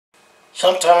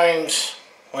Sometimes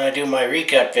when I do my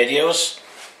recap videos,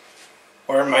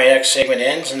 where my next segment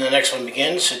ends and the next one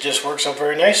begins, it just works out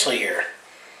very nicely here.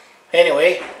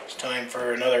 Anyway, it's time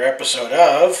for another episode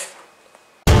of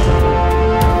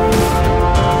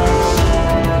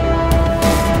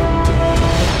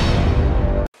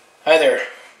Hi there,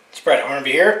 it's Brett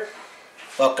Hornby here.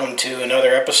 Welcome to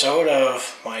another episode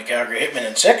of my Calgary Hitmen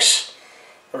in 6.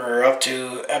 We're up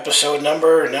to episode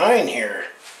number 9 here,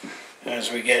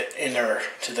 as we get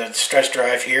to the stretch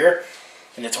drive here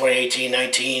in the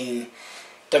 2018-19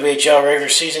 WHL regular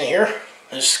season here.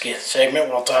 This segment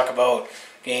we'll talk about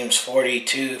games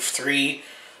 43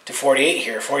 to 48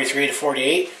 here, 43 to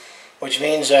 48, which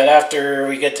means that after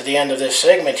we get to the end of this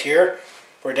segment here,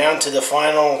 we're down to the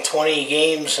final 20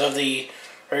 games of the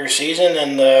regular season,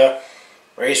 and the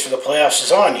race for the playoffs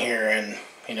is on here. And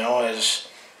you know, as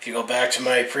if you go back to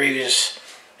my previous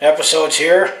episodes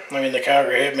here, I mean, the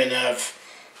Calgary Hitmen have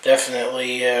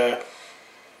definitely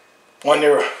won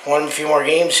a few more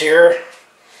games here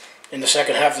in the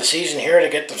second half of the season here to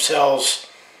get themselves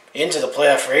into the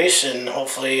playoff race and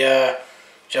hopefully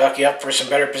jockey up for some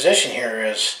better position here.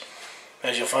 As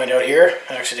you'll find out here,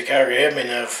 actually the Calgary Hitmen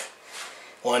have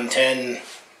won 10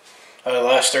 out of the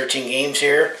last 13 games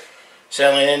here,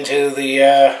 settling into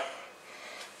the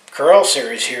Corral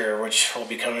Series here, which will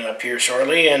be coming up here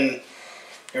shortly, and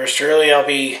yours truly, I'll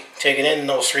be taking in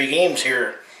those 3 games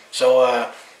here.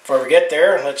 So before we get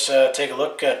there, let's take a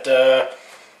look at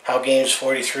how games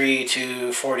 43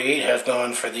 to 48 have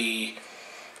gone for the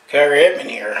Calgary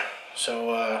Hitmen here.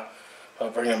 So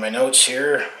I'll bring up my notes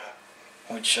here,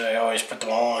 which I always put them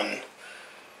all on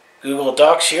Google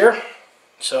Docs here.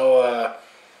 So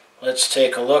let's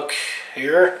take a look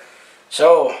here.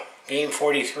 So game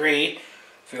 43,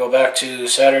 if we go back to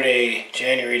Saturday,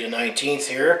 January the 19th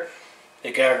here,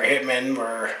 the Calgary Hitmen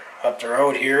were up the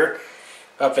road here,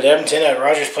 up at Edmonton at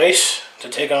Rogers Place to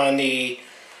take on the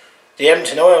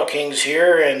Edmonton Oil Kings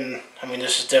here. And I mean,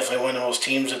 this is definitely one of those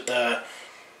teams that the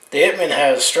Hitmen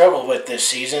has struggled with this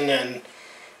season, and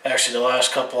actually the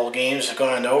last couple of games have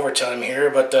gone into overtime here.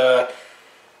 But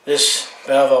this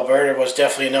Battle of Alberta was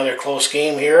definitely another close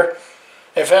game here.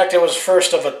 In fact, it was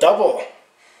first of a double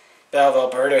Battle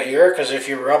of Alberta here, because if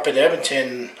you were up in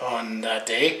Edmonton on that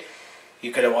day,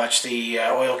 you could have watched the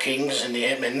Oil Kings and the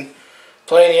Hitmen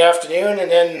play in the afternoon, and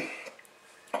then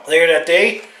later that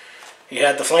day, you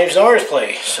had the Flames Norris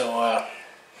play. So,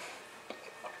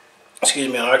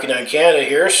 excuse me, on Hockey Night in Canada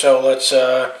here. So let's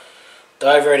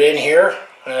dive right in here,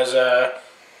 as the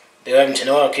Edmonton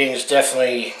Oil Kings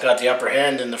definitely got the upper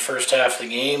hand in the first half of the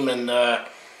game, and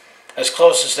as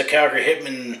close as the Calgary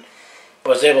Hitmen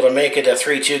was able to make it a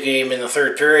 3-2 game in the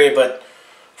third period, but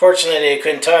fortunately they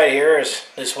couldn't tie here, as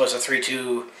this was a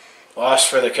 3-2 loss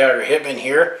for the Calgary Hitmen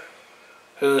here.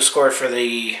 Who scored for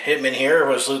the Hitmen here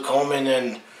was Luke Coleman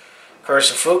and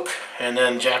Carson Fook, and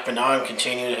then Jack Manon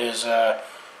continued his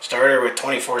starter with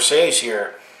 24 saves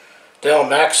here. Dale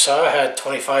Maxaw had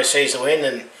 25 saves to win,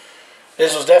 and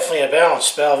this was definitely a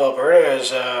balanced spell of Alberta,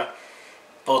 as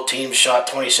both teams shot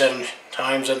 27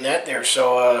 times at net there.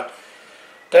 So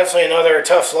definitely another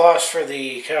tough loss for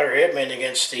the Calgary Hitmen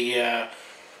against the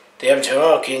Edmonton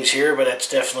Oil Kings here, but that's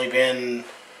definitely been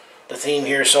the theme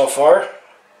here so far.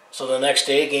 So the next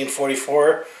day, game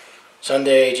 44,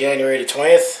 Sunday, January the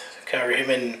 20th, Calgary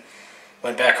Hitmen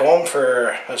went back home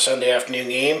for a Sunday afternoon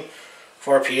game,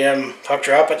 4 p.m. puck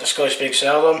drop at the Scotiabank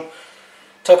Saddledome.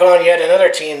 Took on yet another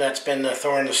team that's been a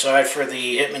thorn in the side for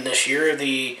the Hitmen this year,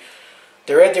 the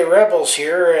Red Deer Rebels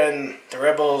here, and the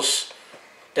Rebels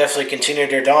definitely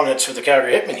continued their dominance with the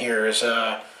Calgary Hitmen here, as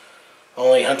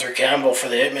only Hunter Campbell for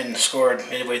the Hitmen scored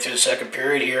midway through the second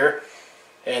period here,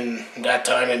 and that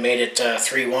time it made it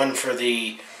 3-1 for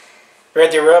the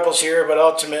Red Deer Rebels here, but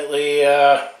ultimately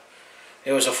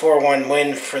it was a 4-1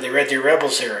 win for the Red Deer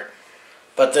Rebels here.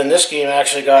 But then this game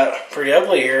actually got pretty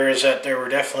ugly here, is that there were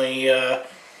definitely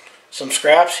some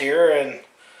scraps here, and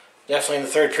definitely in the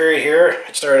third period here,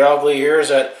 it started ugly here, is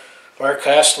that Mark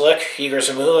Kastelic, Igor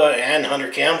Zamula, and Hunter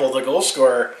Campbell, the goal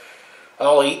scorer,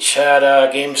 all each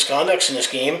had game misconducts in this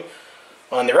game.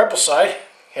 On the Rebel side,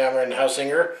 Cameron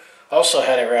Hausinger also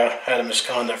had a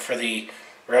misconduct for the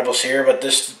Rebels here, but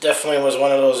this definitely was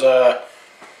one of those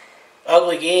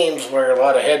ugly games where a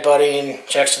lot of headbutting,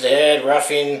 checks to the head,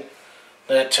 roughing,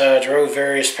 that drove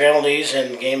various penalties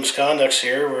and game misconducts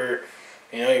here, where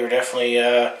you were definitely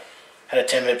had a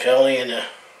 10-minute penalty,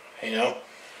 and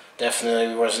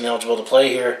definitely wasn't eligible to play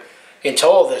here. In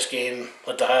total, this game,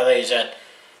 with the highlights, that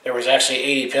there was actually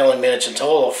 80 penalty minutes in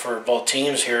total for both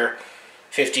teams here.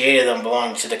 58 of them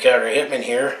belonged to the Calgary Hitmen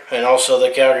here, and also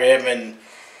the Calgary Hitmen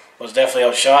was definitely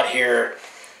outshot here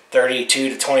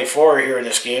 32-24 here in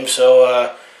this game.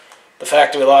 So the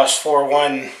fact that we lost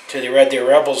 4-1 to the Red Deer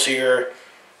Rebels here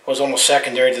was almost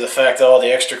secondary to the fact that all the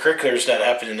extracurriculars that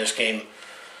happened in this game.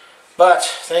 But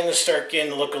things start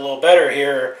getting to look a little better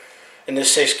here in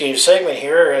this 6-game segment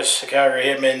here, as the Calgary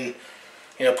Hitmen,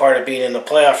 part of being in the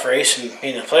playoff race and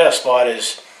being in the playoff spot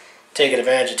is taking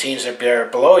advantage of teams that are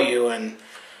below you, and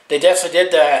they definitely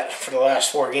did that for the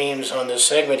last 4 games on this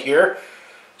segment here.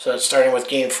 So it's starting with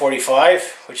game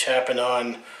 45, which happened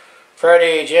on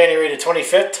Friday, January the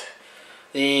 25th.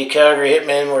 The Calgary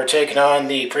Hitmen were taking on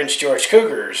the Prince George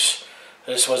Cougars.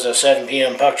 This was a 7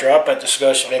 p.m. puck drop at the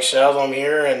Scotiabank Saddledome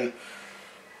here, and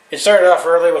it started off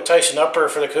early with Tyson Upper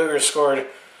for the Cougars, scored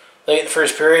late in the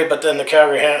first period, but then the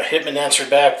Calgary Hitmen answered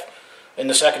back in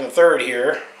the second and third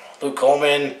here. Luke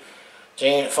Coleman,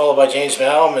 followed by James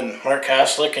Malm and Mark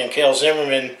Kastlik, and Cale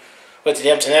Zimmerman with the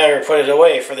empty netter put it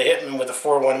away for the Hitmen with a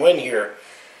 4-1 win here.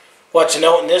 What to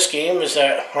note in this game is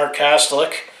that Mark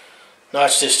Kastlik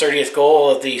notched his 30th goal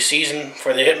of the season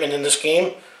for the Hitmen in this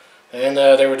game. And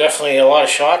there were definitely a lot of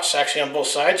shots actually on both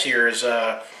sides here, as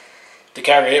the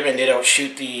Calgary Hitmen did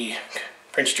outshoot the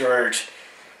Prince George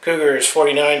Cougars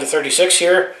 49-36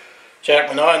 here. Jack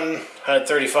Monotton had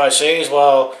 35 saves,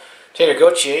 while Taylor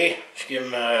Gauthier, should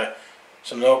give him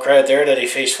some no credit there that he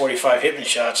faced 45 Hitmen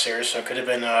shots here, so it could have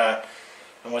been a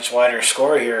much wider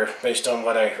score here based on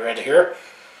what I read here.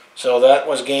 So that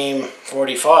was game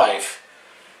 45.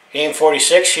 Game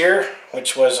 46 here,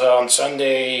 which was on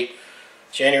Sunday,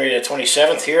 January the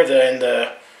 27th here,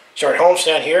 the short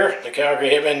homestand here. The Calgary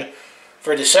Hitmen,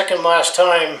 for the second last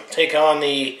time, take on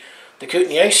the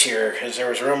Kootenay Ice here, as there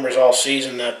was rumors all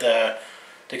season that the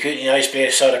Kootenay Ice,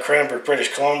 based out of Cranbrook,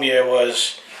 British Columbia,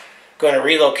 was going to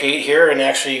relocate here. And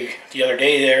actually, the other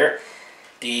day there,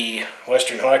 the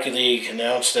Western Hockey League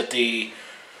announced that the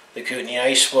Kootenay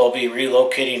Ice will be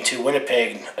relocating to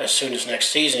Winnipeg as soon as next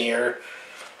season here.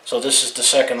 So this is the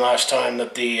second last time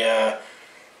that the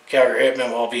Calgary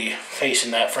Hitmen will be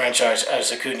facing that franchise as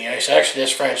the Kootenay Ice. Actually,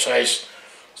 this franchise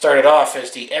started off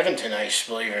as the Edmonton Ice,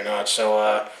 believe it or not.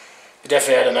 So we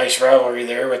definitely had a nice rivalry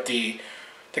there with the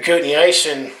Kootenay Ice,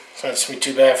 and it's not to be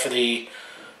too bad for the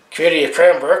community of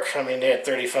Cranbrook. I mean, they had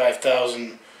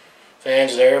 35,000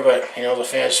 fans there, but the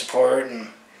fan support and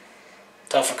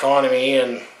tough economy,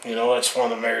 and that's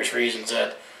one of the various reasons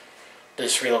that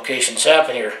this relocation's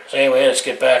happened here. So anyway, let's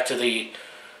get back to the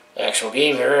actual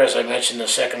game here. As I mentioned, the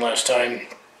second last time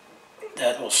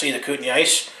that we'll see the Kootenay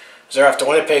Ice, as they're off to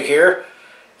Winnipeg here,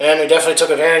 and we definitely took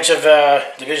advantage of a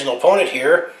divisional opponent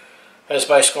here, as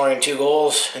by scoring 2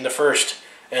 goals in the first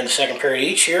and the second period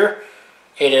each here.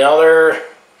 Caden Elder,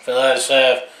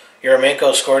 Vlad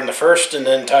Yaramenko scored in the first, and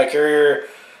then Ty Carrier,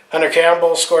 Hunter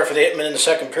Campbell scored for the Hitmen in the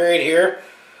second period here.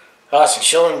 Austin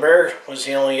Schillenberg was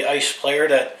the only Ice player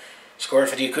that scored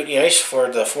for the Kootenay Ice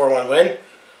for the 4-1 win.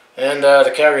 And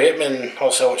the Calgary Hitmen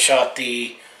also shot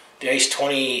the Ice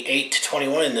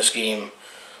 28-21 in this game.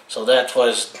 So that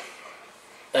was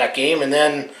that game. And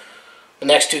then the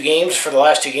next 2 games, for the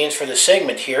last 2 games for this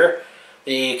segment here,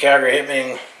 the Calgary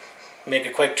Hitmen make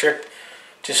a quick trip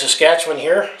to Saskatchewan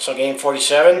here. So game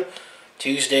 47,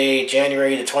 Tuesday,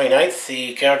 January the 29th,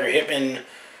 the Calgary Hitmen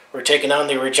were taking on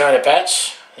the Regina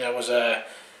Pats. That was a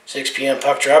 6 p.m.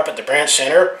 puck drop at the Branch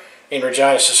Center in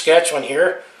Regina, Saskatchewan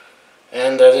here.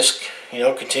 And this,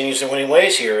 continues the winning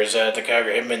ways here, as the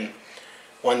Calgary Hitmen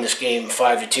won this game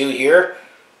 5-2 here.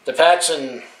 The Pats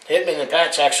and Hitmen and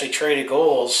Pats actually traded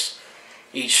goals.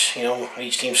 Each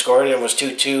team scored. It was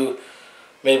 2-2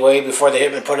 midway before the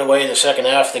Hitmen put away in the second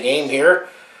half of the game here.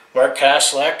 Mark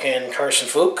Kastlik and Carson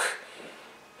Fook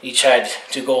each had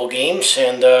 2-goal games,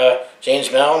 and James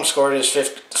Malm scored the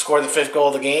 5th goal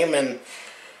of the game, and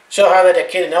still highlight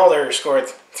that Caden Elder scored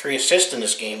 3 assists in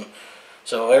this game.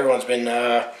 So everyone's been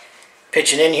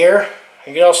pitching in here.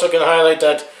 You also can highlight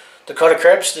that Dakota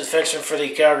Krebs, the defenseman for the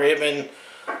Calgary Hitmen,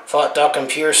 fought Duncan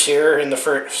Pierce here in the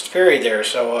first period there.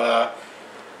 So,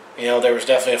 there was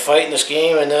definitely a fight in this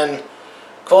game. And then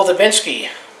Cole Dubinsky,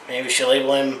 maybe we should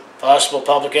label him possible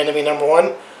public enemy number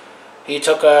 1. He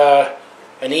took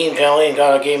an Ian penalty and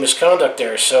got a game misconduct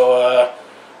there. So,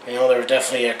 there were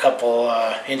definitely a couple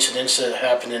incidents that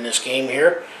happened in this game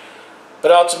here.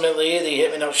 But ultimately, the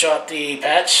Hitmen outshot the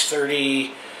Pats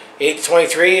 38-23,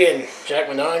 and Jack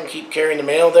Manon keep carrying the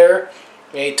mail there.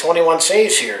 Made 21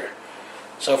 saves here.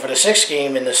 So for the 6th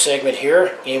game in this segment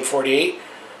here, game 48,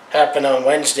 happened on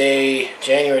Wednesday,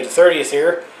 January the 30th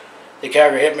here. The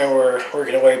Calgary Hitmen were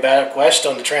working their way back west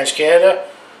on the Trans-Canada.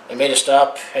 They made a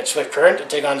stop at Swift Current to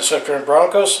take on the Swift Current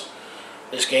Broncos.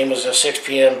 This game was a 6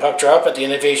 p.m. puck drop at the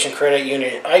Innovation Credit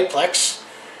Union Iplex.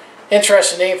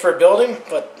 Interesting name for a building,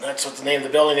 but that's what the name of the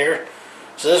building here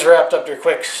So this wrapped up their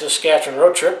quick Saskatchewan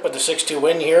road trip with the 6-2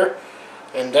 win here,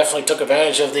 and definitely took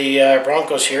advantage of the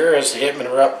Broncos here as the Hitmen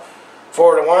were up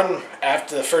 4-1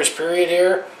 after the first period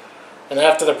here. And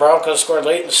after the Broncos scored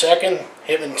late in the second,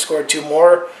 Hitmen scored 2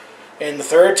 more in the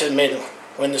third to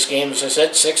win this game, as I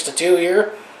said, 6-2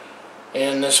 here.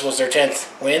 And this was their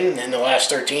 10th win in the last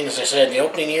 13, as I said, in the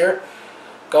opening year.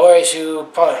 Guys who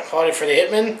potted for the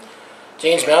Hitmen,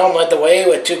 James Malm led the way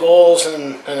with 2 goals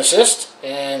and an assist.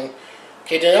 And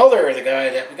Caden Elder, the guy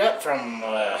that we got from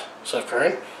Swift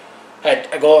Current, had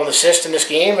a goal and assist in this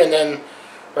game. And then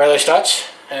Riley Stutz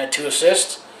had 2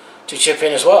 assists to chip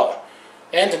in as well.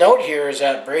 And to note here is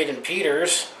that Braden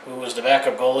Peters, who was the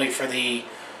backup goalie for the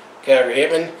Calgary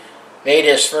Hitmen, made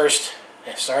his first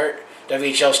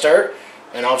WHL start,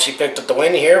 and obviously picked up the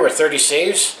win here with 30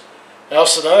 saves. And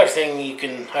also another thing you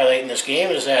can highlight in this game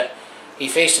is that he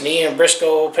faced an Ian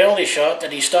Briscoe penalty shot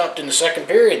that he stopped in the second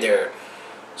period there.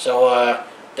 So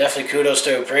definitely kudos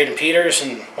to Braden Peters,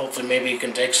 and hopefully maybe you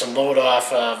can take some load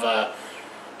off of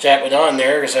Jack Wadon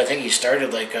there, because I think he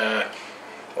started like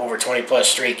over 20 plus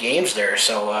straight games there.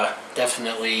 So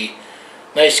definitely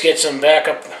nice to get some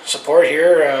backup support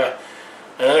here.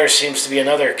 Another seems to be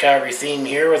another Calgary theme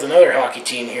here with another hockey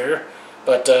team here.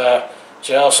 But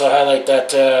should also highlight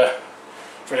that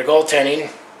for the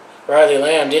goaltending, Riley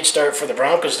Lamb did start for the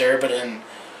Broncos there, but then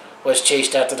was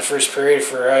chased after the first period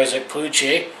for Isaac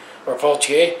Poultier.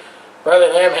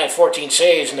 Riley Lamb had 14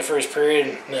 saves in the first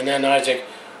period, and then Isaac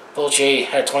Poultier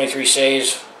had 23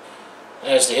 saves,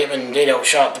 as the Hitmen did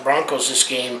outshot the Broncos this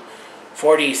game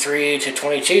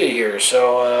 43-22 here.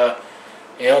 So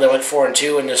you know, they went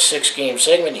 4-2 in this 6-game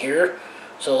segment here.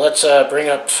 So let's bring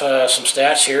up some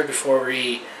stats here before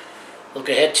we look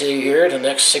ahead to here the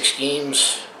next 6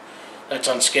 games that's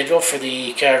on schedule for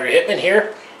the Calgary Hitmen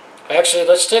here. Actually,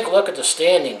 let's take a look at the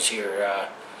standings here,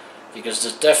 because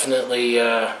this definitely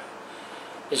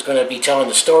is going to be telling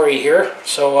the story here.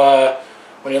 So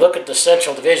when you look at the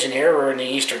Central Division here, we're in the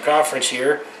Eastern Conference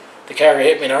here. The Calgary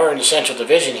Hitmen are in the Central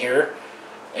Division here,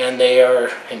 and they are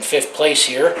in 5th place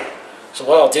here. So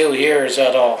what I'll do here is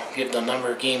that I'll give the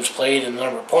number of games played and the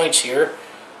number of points here.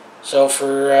 So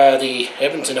for the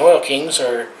Edmonton Oil Kings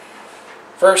are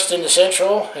first in the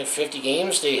Central at 50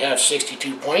 games. They have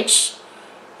 62 points.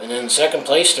 And then second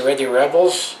place, the Red Deer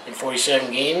Rebels in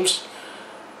 47 games.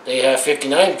 They have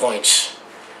 59 points.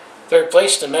 Third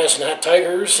place, the Medicine Hat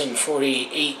Tigers in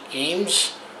 48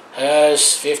 games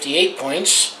has 58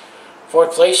 points.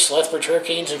 Fourth place, Lethbridge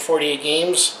Hurricanes in 48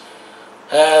 games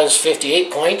has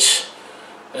 58 points.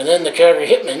 And then the Calgary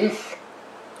Hitmen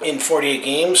in 48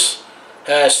 games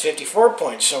has 54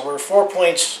 points. So we're 4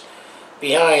 points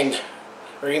behind,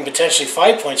 or even potentially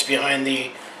 5 points behind the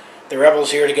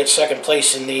Rebels here to get second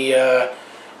place in the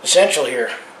Central here.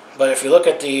 But if you look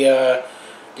at the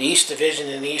East Division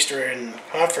in the Eastern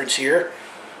Conference here,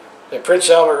 the Prince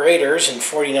Albert Raiders in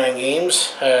 49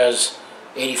 games has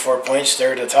 84 points.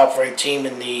 They're the top ranked team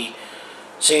in the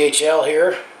CHL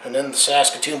here. And then the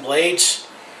Saskatoon Blades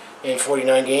in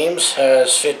 49 games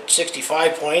has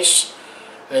 65 points.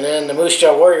 And then the Moose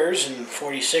Jaw Warriors in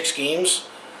 46 games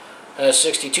has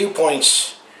 62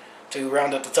 points to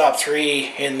round up the top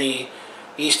 3 in the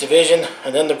East Division.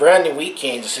 And then the Brandon Wheat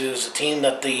Kings, who's a team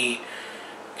that the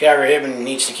Calgary Hitmen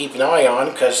needs to keep an eye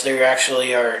on, because they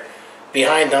actually are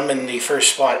behind them in the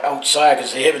first spot outside,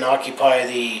 because the Hitmen occupy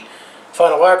the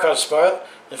final wildcard spot.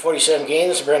 In 47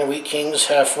 games, the Brandon Wheat Kings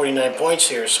have 49 points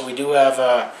here. So we do have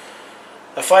a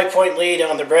 5-point lead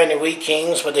on the Brandon Wheat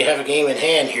Kings, but they have a game in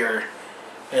hand here.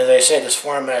 And as I said, this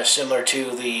format is similar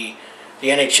to the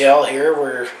NHL here,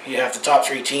 where you have the top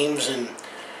 3 teams in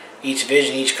each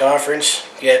division, each conference,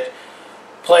 get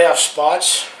playoff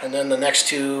spots, and then the next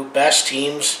 2 best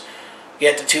teams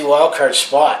get the 2 wildcard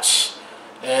spots.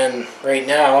 And right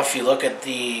now, if you look at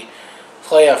the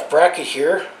playoff bracket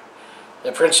here,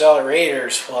 the Prince Albert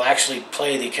Raiders will actually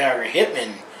play the Calgary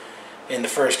Hitmen in the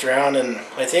first round, and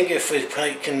I think if we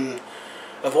can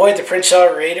avoid the Prince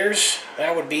Albert Raiders,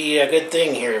 that would be a good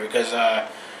thing here, because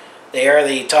they are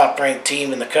the top-ranked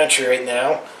team in the country right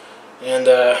now, and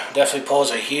definitely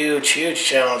pose a huge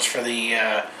challenge for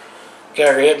the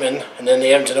Calgary Hitmen. And then the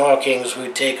Edmonton Oil Kings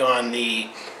would take on the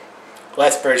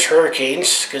Lethbridge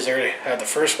Hurricanes, because they have the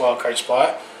first wildcard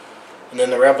spot. And then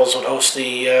the Rebels would host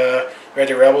the Red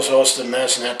Deer Rebels would host the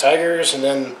Medicine Hat Tigers, and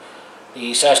then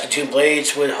the Saskatoon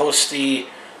Blades would host the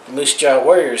Moose Jaw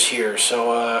Warriors here.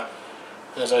 So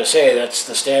as I say, that's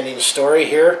the standing story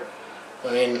here.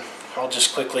 I mean, I'll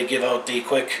just quickly give out the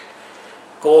quick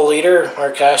goal leader.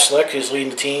 Mark Kaslik is leading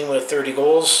the team with 30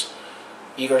 goals.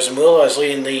 Igor Zamula is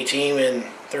leading the team in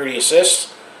 30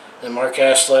 assists. And Mark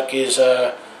Kaslik is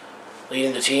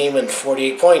leading the team in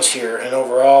 48 points here. And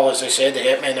overall, as I said, the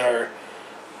Hitmen are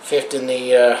 5th in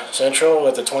the Central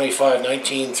with a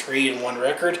 25-19, 3-1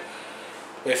 record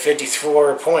with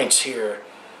 54 points here.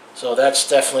 So that's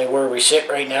definitely where we sit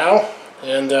right now.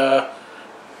 And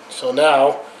so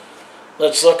now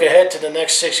let's look ahead to the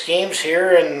next 6 games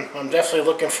here, and I'm definitely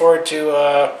looking forward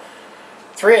to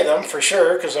 3 of them for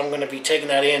sure, because I'm going to be taking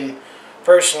that in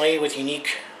personally with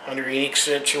under unique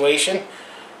situation.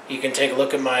 You can take a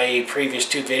look at my previous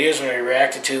 2 videos when I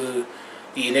reacted to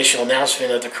the initial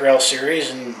announcement of the Corral Series,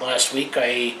 and last week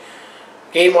I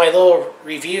gave my little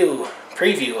preview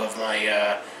of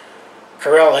my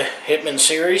Corral Hitmen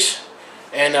series,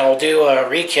 and I'll do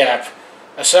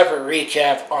a separate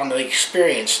recap on the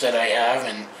experience that I have,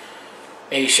 and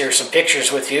maybe share some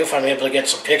pictures with you if I'm able to get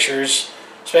some pictures,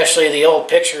 especially the old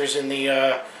pictures in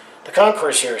the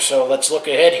concourse here. So let's look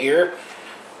ahead here.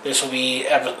 This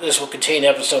will contain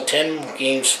episode 10,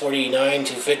 games 49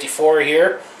 to 54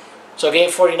 here. So game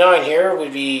 49 here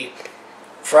would be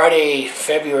Friday,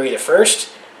 February the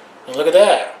 1st. And look at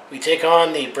that. We take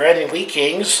on the Brandon Wheat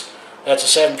Kings. That's a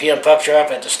 7 p.m. puck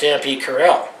drop at the Stampede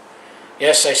Corral.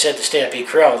 Yes, I said the Stampede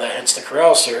Corral. That's the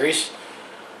Corral Series.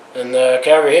 And the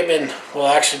Calgary Hitmen will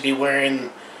actually be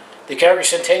wearing the Calgary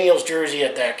Centennials jersey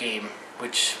at that game,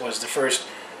 which was the first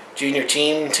junior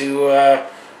team to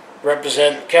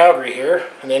represent Calgary here.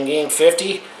 And then game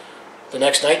 50, the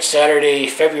next night, Saturday,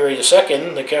 February the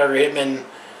 2nd, the Calgary Hitmen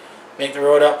make the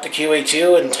road up to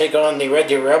QA2 and take on the Red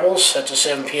Deer Rebels. That's a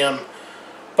 7 p.m.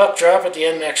 puck drop at the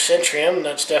NX Centrium.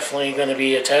 That's definitely going to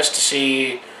be a test to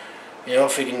see,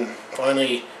 if we can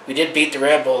finally... We did beat the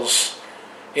Rebels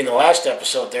in the last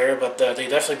episode there, but they've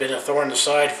definitely been a thorn in the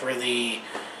side for the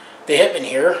Hitmen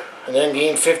here. And then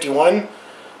game 51,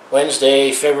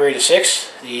 Wednesday, February the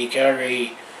 6th, the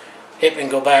Calgary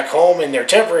Hitmen go back home in their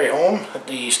temporary home at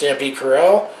the Stampede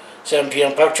Corral, 7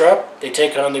 p.m. puck drop. They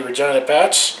take on the Regina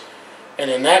Pats. And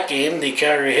in that game, the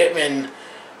Calgary Hitmen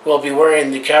will be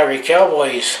wearing the Calgary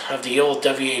Cowboys of the old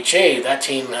WHA. That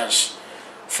team has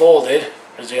folded,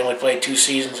 because they only played 2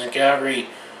 seasons in Calgary.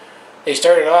 They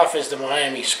started off as the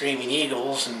Miami Screaming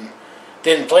Eagles and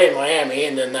didn't play in Miami,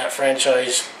 and then that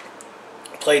franchise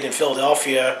played in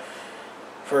Philadelphia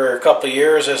for a couple of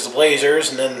years as the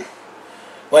Blazers, and then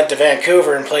went to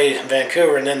Vancouver and played in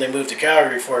Vancouver, and then they moved to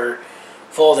Calgary for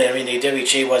folding. I mean, the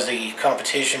WHA was the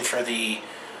competition for the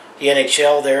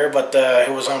NHL there, but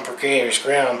it was on precarious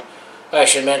ground. I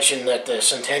should mention that the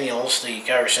Centennials, the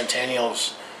Calgary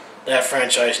Centennials, that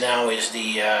franchise now is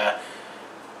the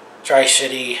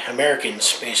Tri-City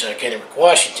Americans based out of Kennewick,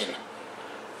 Washington.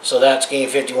 So that's game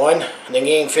 51. And then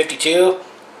game 52,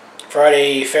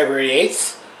 Friday, February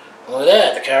 8th. Look at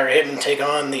that. The Calgary Hitmen take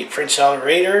on the Prince Albert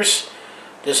Raiders.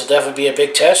 This will definitely be a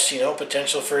big test,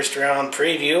 potential first round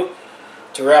preview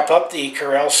to wrap up the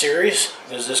Corral Series,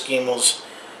 because this game was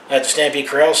at the Stampede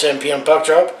Corral, 7 p.m. puck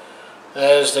drop,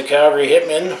 as the Calgary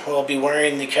Hitmen will be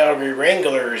wearing the Calgary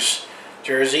Wranglers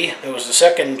jersey. It was the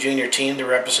 2nd junior team to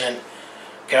represent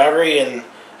Calgary, and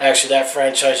actually that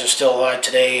franchise is still alive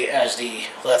today as the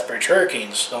Lethbridge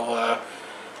Hurricanes. So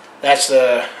that's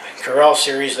the Corral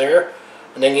Series there.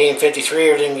 And then game 53,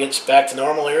 everything gets back to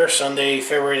normal here, Sunday,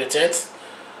 February the 10th.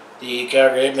 The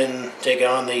Calgary Hitmen take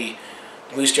on the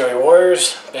Moose Jaw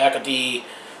Warriors back at the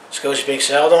Scotiabank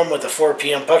Saddledome with the 4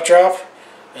 p.m. puck drop.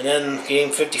 And then game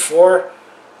 54,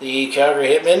 the Calgary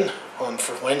Hitmen on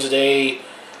for Wednesday,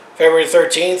 February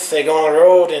 13th, they go on the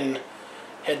road and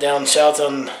head down south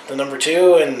on the number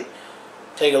 2 and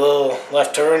take a little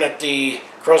left turn at the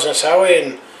Crow's Nest Highway,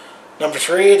 and number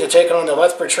 3 to take on the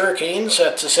Lethbridge Hurricanes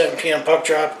at the 7 p.m. puck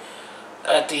drop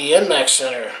at the NMAX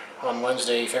Center on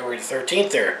Wednesday, February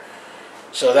 13th there.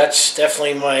 So that's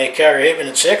definitely my Calgary Hitmen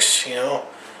at 6.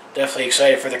 Definitely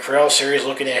excited for the Corral Series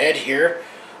looking ahead here.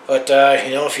 But,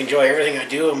 if you enjoy everything I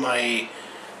do on my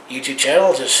YouTube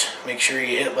channel, just make sure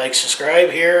you hit like, subscribe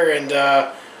here, and,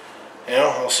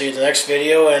 I'll see you in the next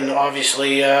video. And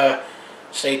obviously,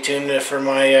 stay tuned for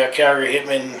my Calgary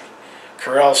Hitmen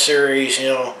Corral Series,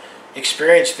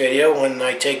 experience video when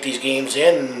I take these games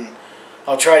in. And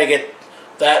I'll try to get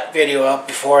that video up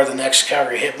before the next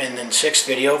Calgary Hitmen in 6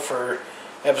 video for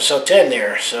episode 10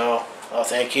 there. So I'll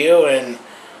thank you, and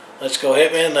let's go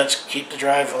Hitmen. Let's keep the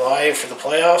drive alive for the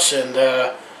playoffs, and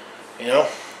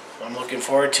I'm looking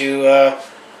forward to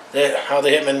how the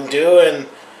Hitmen do, and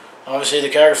obviously the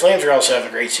Calgary Flames are also having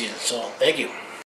a great season. So thank you.